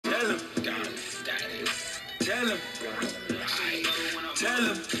Tell him. Tell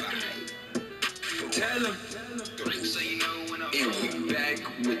him. Tell him. And we back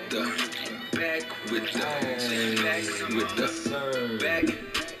with the back. What's good,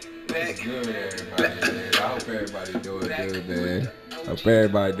 everybody, man? I hope everybody doing good, man. Hope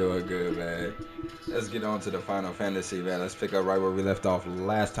everybody doing good, man. Let's get on to the Final Fantasy, man. Let's pick up right where we left off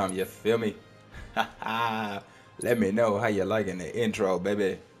last time. You feel me? Let me know how you liking the intro,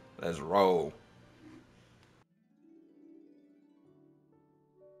 baby. Let's roll.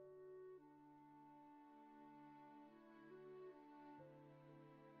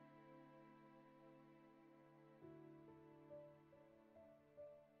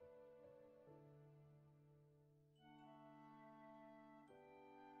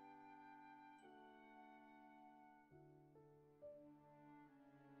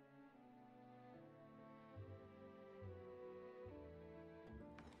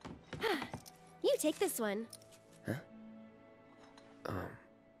 You take this one. Huh?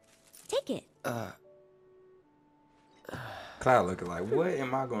 Take it. Cloud looking like, what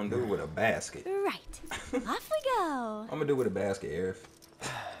am I gonna do with a basket? Right. Off we go. I'm gonna do with a basket, Aerith.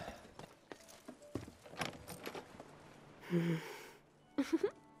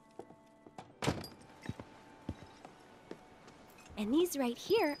 And these right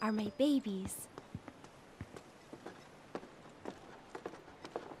here are my babies.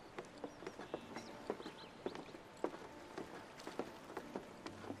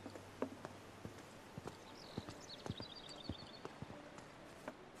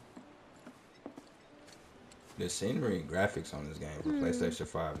 The scenery and graphics on this game for PlayStation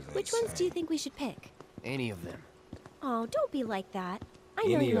 5 is insane. Which ones do you think we should pick? Any of them. Oh, don't be like that. I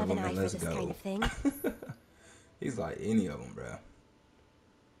know you have an eye for this kind of thing. He's like, any of them, bro.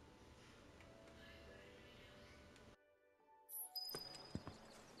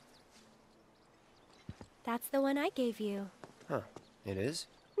 That's the one I gave you. Huh. It is?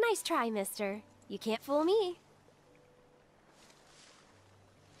 Nice try, mister. You can't fool me.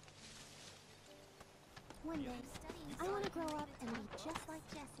 One day, I want to grow up and be just like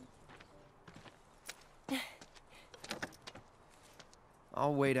Jessie.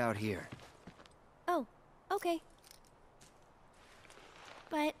 I'll wait out here. Oh, okay.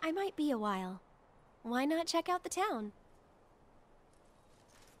 But I might be a while. Why not check out the town?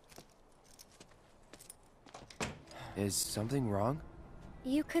 Is something wrong?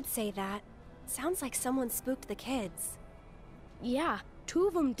 You could say that. Sounds like someone spooked the kids. Yeah, 2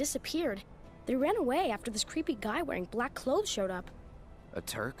 of them disappeared. They ran away after this creepy guy wearing black clothes showed up. A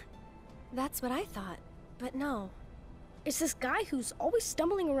Turk? That's what I thought, but no. It's this guy who's always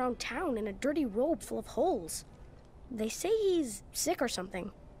stumbling around town in a dirty robe full of holes. They say he's sick or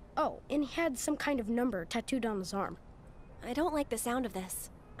something. Oh, and he had some kind of number tattooed on his arm. I don't like the sound of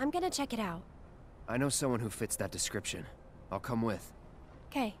this. I'm gonna check it out. I know someone who fits that description. I'll come with.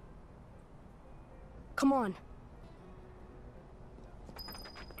 Okay. Come on.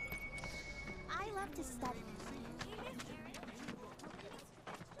 I love to study.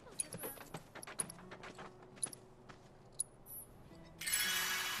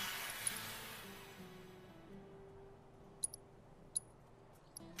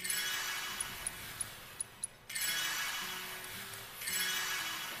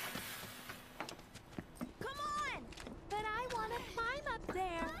 Come on! But I want to climb up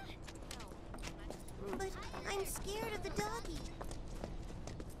there. But I'm scared of the doggy.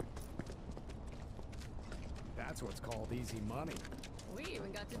 That's what's called easy money. We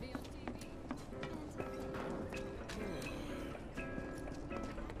even got to be on TV.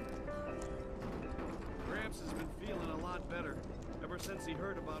 Gramps has been feeling a lot better ever since he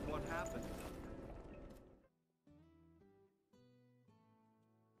heard about what happened.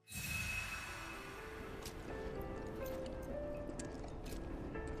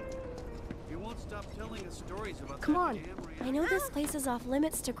 He won't stop telling us stories about Come that on. damn I know this place is off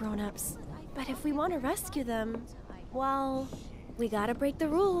limits to grown-ups, but if we want to rescue them, well, we gotta break the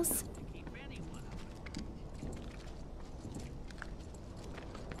rules.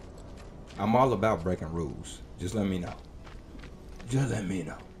 I'm all about breaking rules. Just let me know. Just let me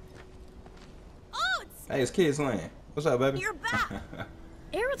know. Oh, Hey, it's Kids Land. What's up, baby? you're back!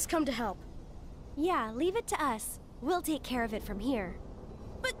 Aerith's come to help. Yeah, leave it to us. We'll take care of it from here.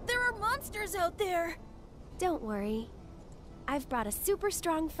 But there are monsters out there! Don't worry. I've brought a super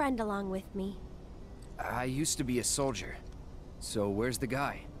strong friend along with me. I used to be a soldier. So where's the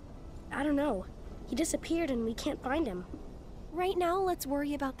guy? I don't know. He disappeared and we can't find him. Right now, let's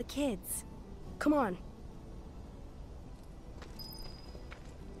worry about the kids. Come on.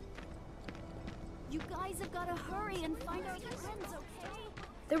 You guys have got to hurry and find our friends, okay?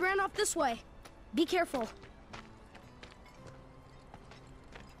 They ran off this way. Be careful.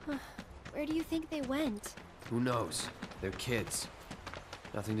 Where do you think they went? Who knows? They're kids.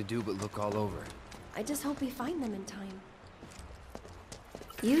 Nothing to do but look all over. I just hope we find them in time.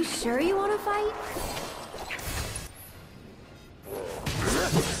 You sure you want to fight?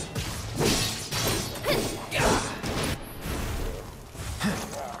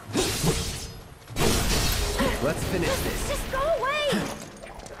 Let's finish this. Just go away!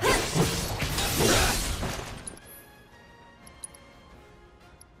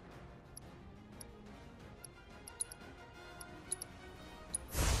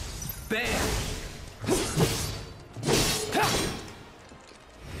 Bam!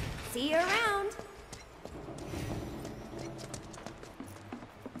 See you around.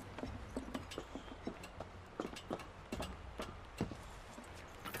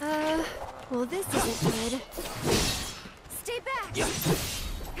 Well, this isn't good. Stay back!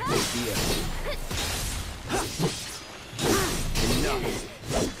 See ya. Enough.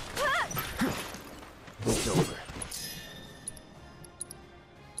 It's over.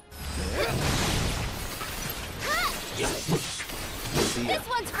 See ya. This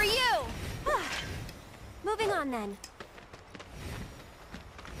one's for you! Moving on then.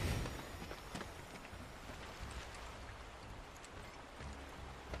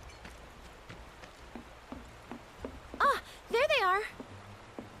 Ah, there they are.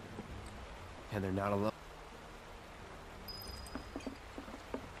 And they're not alone.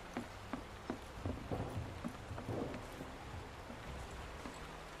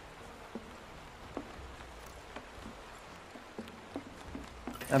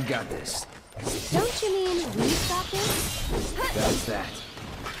 I've got this. Don't you mean we've got this? That's that.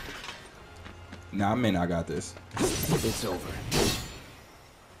 Nah, I mean I got this. It's over.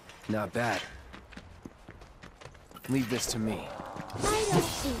 Not bad. Leave this to me. I don't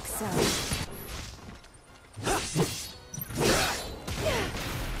think so.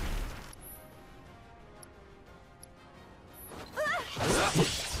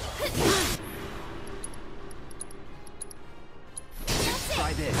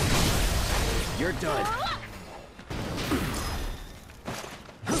 Try this. You're done.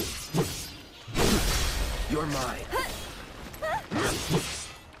 You're mine.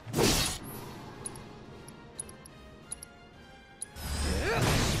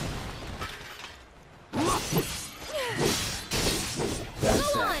 That's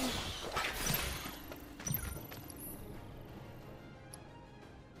Go that. on!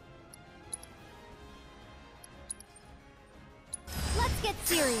 Let's get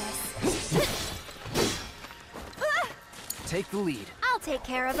serious. Take the lead. I'll take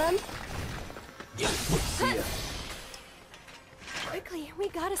care of them. See ya. Quickly, we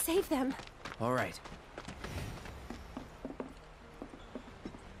gotta save them. All right.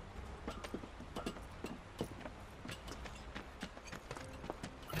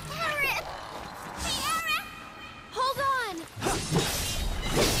 Hold on!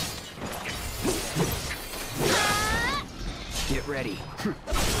 Get ready.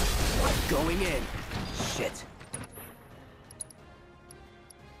 Going in. Shit.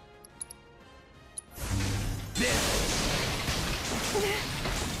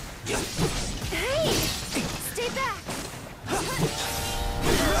 Hey! Stay back!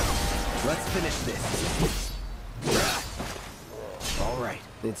 Let's finish this. All right,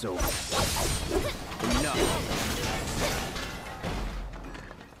 it's over. Enough.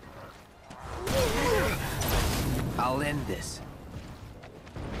 I'll end this.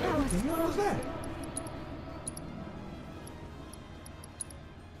 What the hell was that?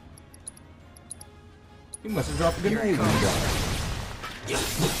 You must have dropped a Here grenade it on the comes. guy.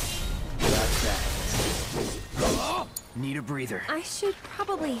 That's that. Need a breather. I should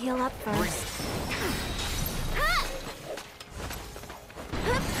probably heal up Bring first. it.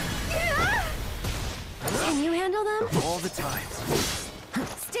 Can you handle them? All the times.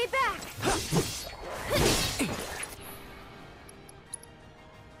 Stay back!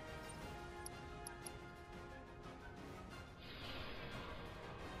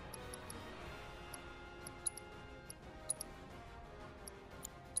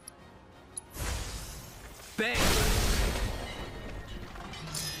 Bang!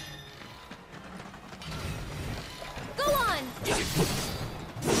 Go on!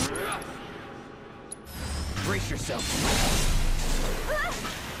 Brace yourself.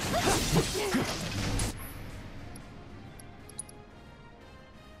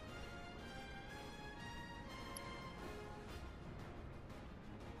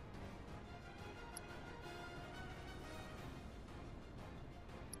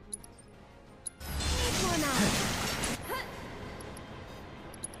 Take one out.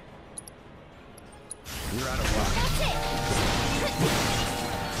 You're out of luck. That's it!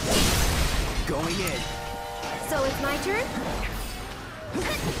 Going in. So it's my turn?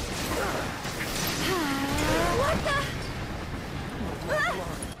 What the?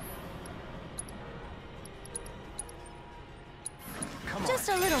 Just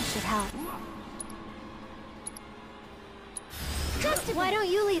a little should help. Why don't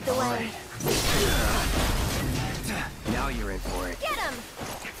you lead the way? Now you're in for it. Get him!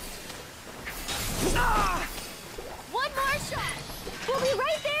 One more shot! We'll be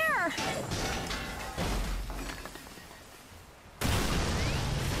right there!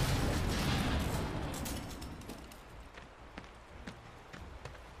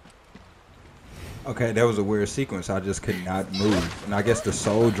 Okay, that was a weird sequence. I just could not move. And I guess the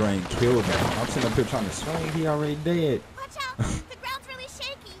soul drain killed him. I'm sitting up here trying to swing. He already dead. Watch out! The ground's really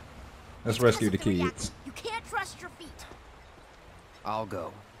shaky. Let's rescue the Because of kids. reaction. You can't trust your feet. I'll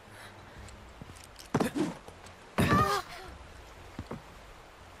go.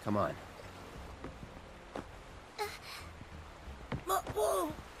 Come on.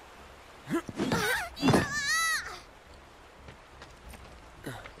 Whoa.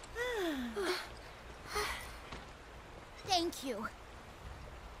 Thank you.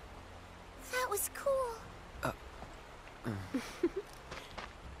 That was cool.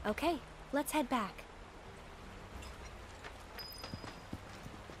 Okay, let's head back.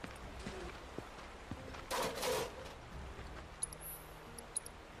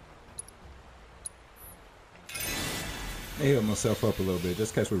 I healed myself up a little bit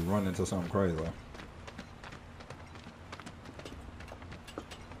just in case we run into something crazy.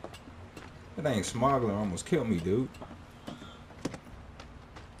 That dang smuggler almost killed me, dude.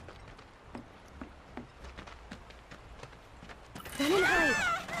 Run and hide.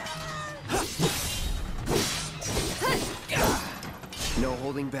 No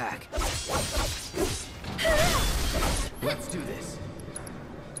holding back. Let's do this.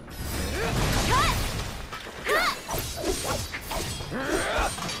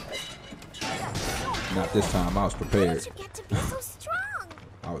 Not this time. I was How prepared. did you get to be so strong?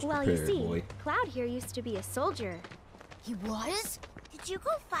 I was Well, prepared, you see, boy. Cloud here used to be a soldier. He was? Did you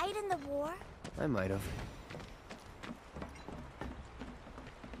go fight in the war? I might have.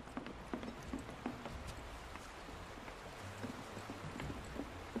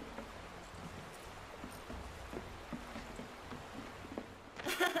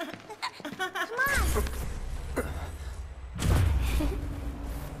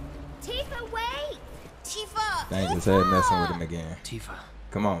 Tifa, wait! Tifa! Dang, his head messing with him again. Tifa.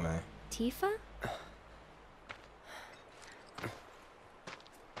 Come on, man. Tifa?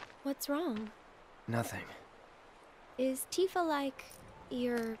 What's wrong? Nothing. Is Tifa like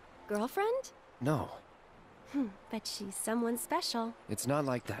your girlfriend? No, Bet she's someone special. it's not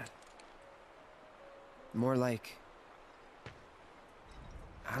like that. More like...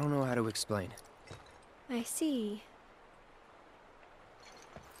 I don't know how to explain. I see.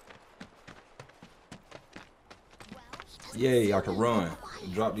 Yay, I can run.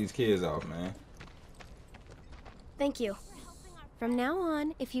 Drop these kids off, man. Thank you. From now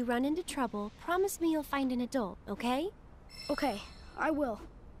on, if you run into trouble, promise me you'll find an adult, okay? Okay, I will.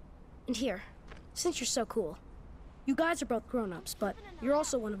 And here, since you're so cool, you guys are both grown-ups, but you're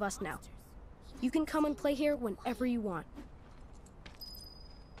also one of us now. You can come and play here whenever you want.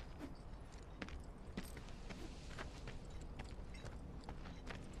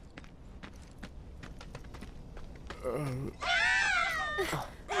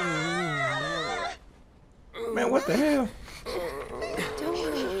 Man, what the hell? Don't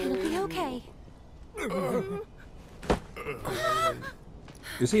worry, it'll be okay.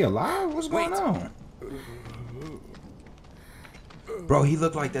 Is he alive? What's going on? Bro, he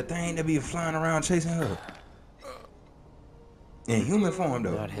looked like that thing that be flying around chasing her. In human form,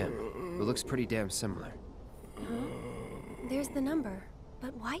 though. Not him. It looks pretty damn similar. There's the number.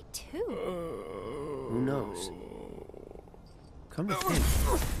 But why two? Who knows? Come to think.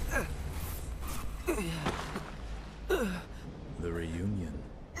 The reunion.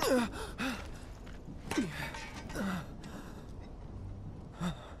 There's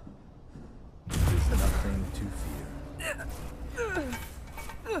nothing to fear.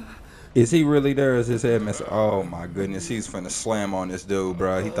 Is he really there? Is his head messing? Oh my goodness, he's finna slam on this dude,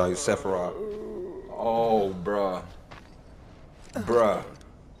 bro. He thought he was Sephiroth. Oh, bruh. Bruh.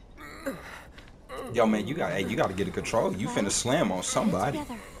 Yo, man, you got to get in control. You finna slam on somebody.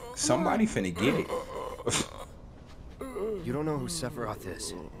 Together. Somebody finna get it. You don't know who Sephiroth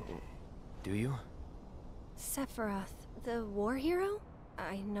is, do you? Sephiroth, the war hero?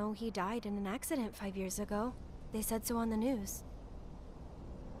 I know he died in an accident 5 years ago. They said so on the news.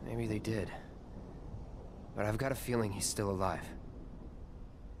 Maybe they did. But I've got a feeling he's still alive.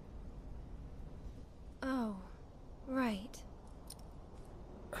 Right.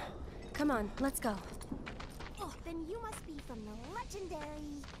 Come on, let's go. Oh, then you must be from the legendary...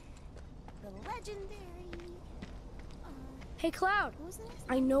 Hey, Cloud. Who's this?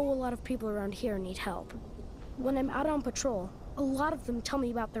 I know a lot of people around here need help. When I'm out on patrol, a lot of them tell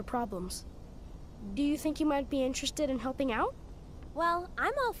me about their problems. Do you think you might be interested in helping out? Well,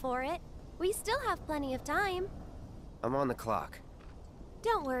 I'm all for it. We still have plenty of time. I'm on the clock.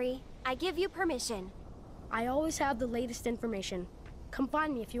 Don't worry, I give you permission. I always have the latest information. Come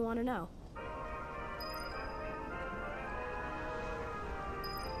find me if you want to know.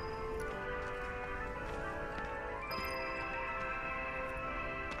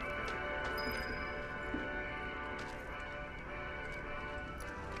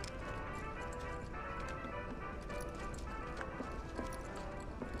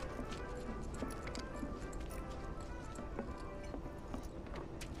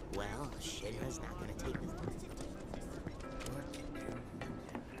 Well, Shinra's not gonna take this.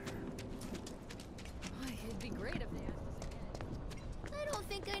 It'd be great if they asked us again. I don't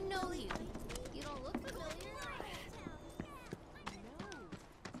think I know you. You don't look familiar.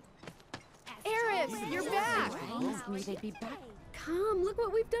 Aerith, you're back! Promised me they'd be back. Come, look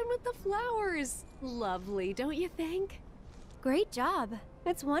what we've done with the flowers. Lovely, don't you think? Great job.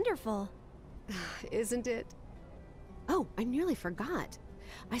 It's wonderful. Isn't it? Oh, I nearly forgot.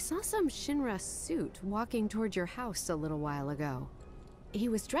 I saw some Shinra suit walking toward your house a little while ago. He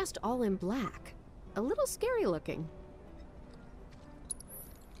was dressed all in black. A little scary looking.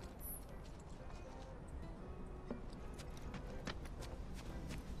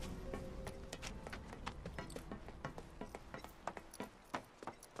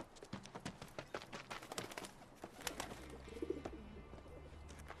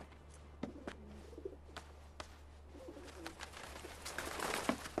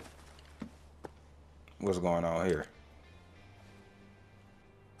 What's going on here?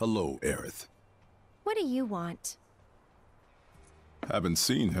 Hello, Aerith. What do you want? Haven't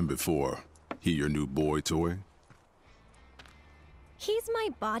seen him before. He your new boy toy? He's my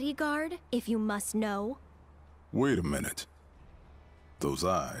bodyguard, if you must know. Wait a minute. Those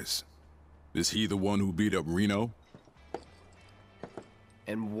eyes. Is he the one who beat up Reno?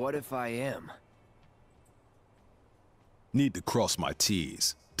 And what if I am? Need to cross my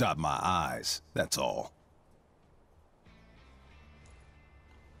T's, dot my I's, that's all.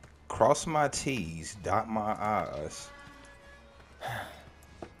 Cross my T's, dot my I's.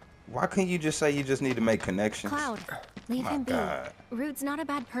 Why couldn't you just say you just need to make connections? Cloud, leave My him be. God. Rude's not a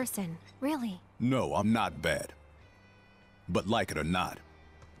bad person, really. No, I'm not bad. But like it or not,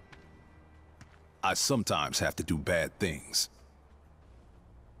 I sometimes have to do bad things.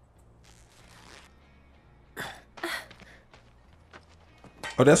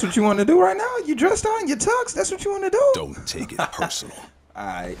 Oh, that's what you want to do right now? You dressed on your tux? That's what you want to do? Don't take it personal.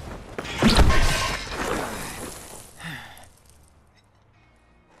 Alright.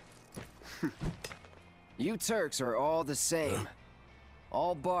 You Turks are all the same.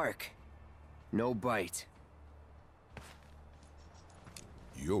 All bark, no bite.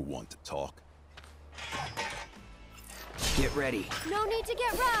 You're one to talk. Get ready. No need to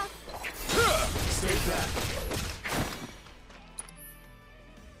get rough. Stay back.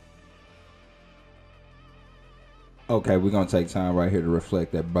 Okay, we're gonna take time right here to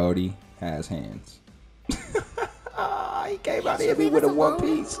reflect that Bodhi has hands. He came out here with a 1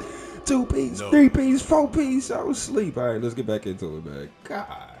 piece, 2 piece, 3 piece, 4 piece. I was asleep. All right, let's get back into it, man. God.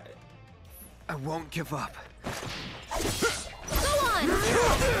 I won't give up. Go on.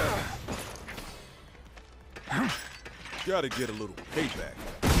 Gotta get a little payback.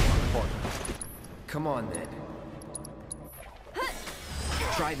 Come on then.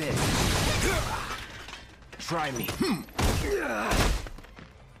 Try this. Try me.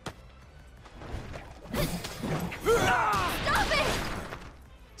 Stop it!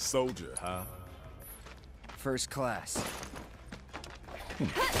 Soldier, huh? First class.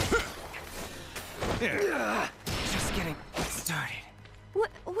 Just getting started.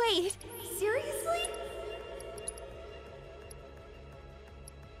 Wait, seriously?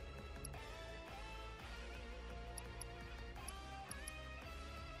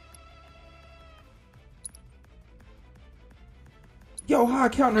 Yo, how I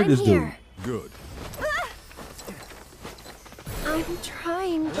counter I'm this here. Good. I'm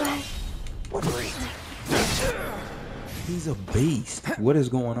trying, but... What is He's a beast. What is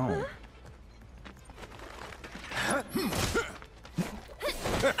going on? That's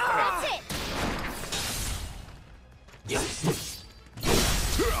it!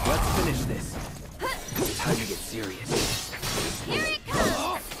 Let's finish this. It's time to get serious. Here it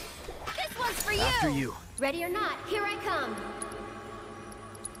comes! This one's one's for you! After you. Ready or not, here I come.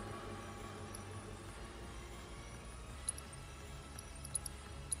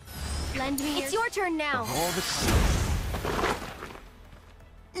 Lend me It's your turn now. All the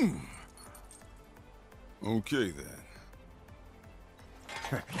time. Okay, then.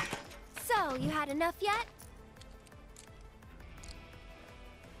 So, you had enough yet?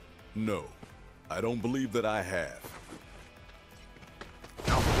 No, I don't believe that I have.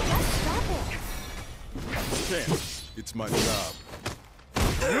 Just stop it. Can't. It's my job.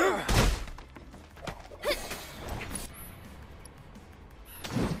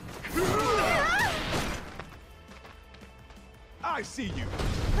 I see you.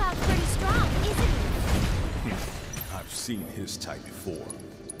 Cloud's pretty strong, isn't he? I've seen his type before.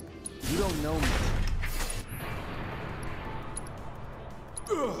 You don't know me.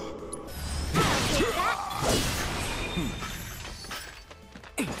 I'll take that.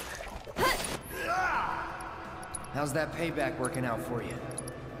 How's that payback working out for you?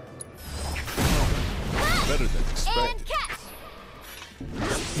 Better than And expected. catch!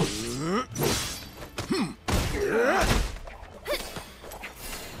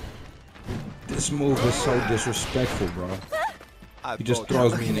 This move is so disrespectful, bro. He just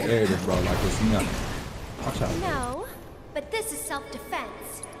throws me in the air, bro, like it's nothing. Watch out. No, but this is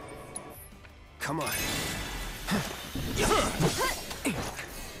self-defense. Come on.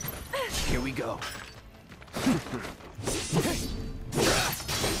 Here we go.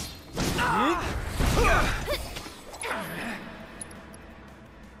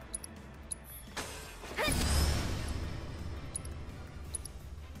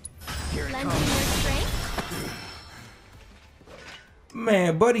 Here it Lend me comes. your strength.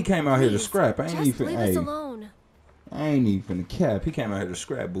 Man, Buddy came out here to Please, scrap. I ain't just even, leave hey, us alone. I ain't even cap. He came out here to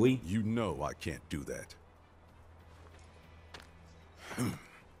scrap, boy. You know I can't do that.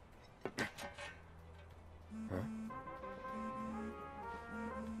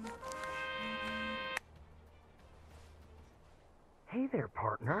 Hey there,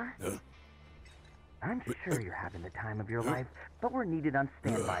 partner. I'm sure you're having the time of your life, but we're needed on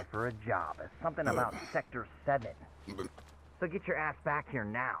standby for a job. Something about Sector 7. So get your ass back here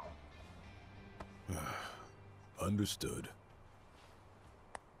now. Understood.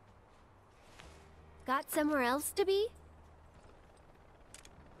 Got somewhere else to be?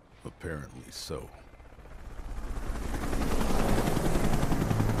 Apparently so.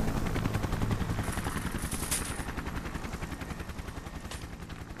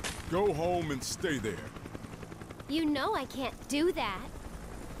 Go home and stay there. You know I can't do that.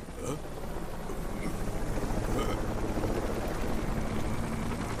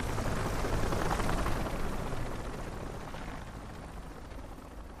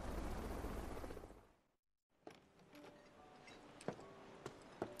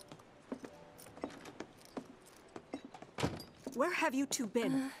 Where have you two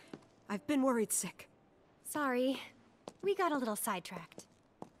been? I've been worried sick. Sorry. We got a little sidetracked.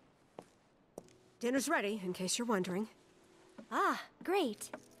 Dinner's ready, in case you're wondering. Ah, great.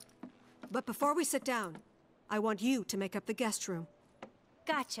 But before we sit down, I want you to make up the guest room.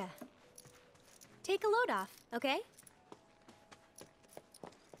 Gotcha. Take a load off, okay?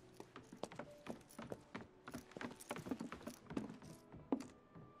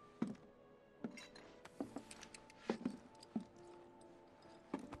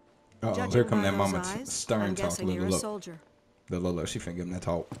 Uh-oh, Judging here come by that those mama eyes, stern I'm talk. guessing you're a Look, soldier. look, she finna give him that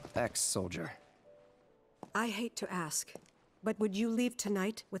talk. Ex-soldier. I hate to ask, but would you leave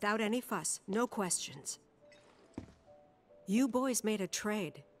tonight without any fuss, no questions? You boys made a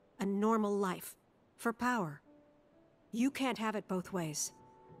trade, a normal life, for power. You can't have it both ways.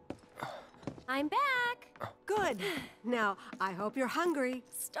 I'm back. Good. Now, I hope you're hungry.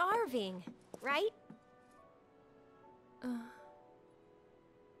 Starving, right?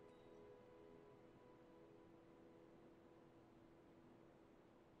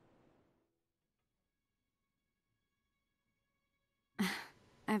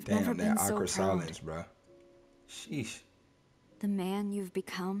 I've never Damn, been that so awkward proud. silence, bro. Sheesh. The man you've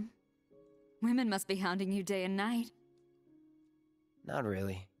become. Women must be hounding you day and night. Not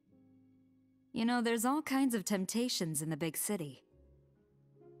really. You know, there's all kinds of temptations in the big city.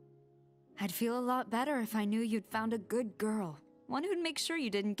 I'd feel a lot better if I knew you'd found a good girl. One who'd make sure you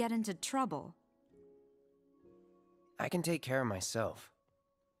didn't get into trouble. I can take care of myself.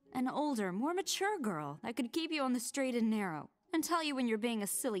 An older, more mature girl that could keep you on the straight and narrow and tell you when you're being a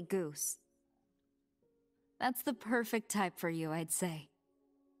silly goose. That's the perfect type for you, I'd say.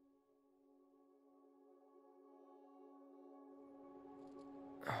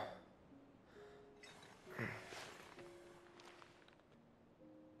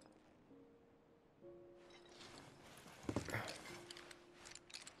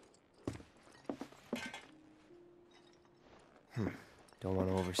 Don't want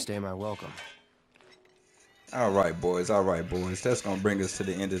to overstay my welcome. All right, boys. That's gonna bring us to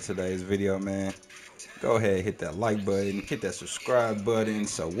the end of today's video, man. Go ahead, hit that like button, hit that subscribe button.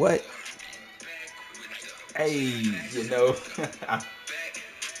 So what? Hey, you know, we're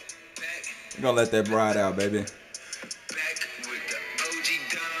gonna let that ride out, baby.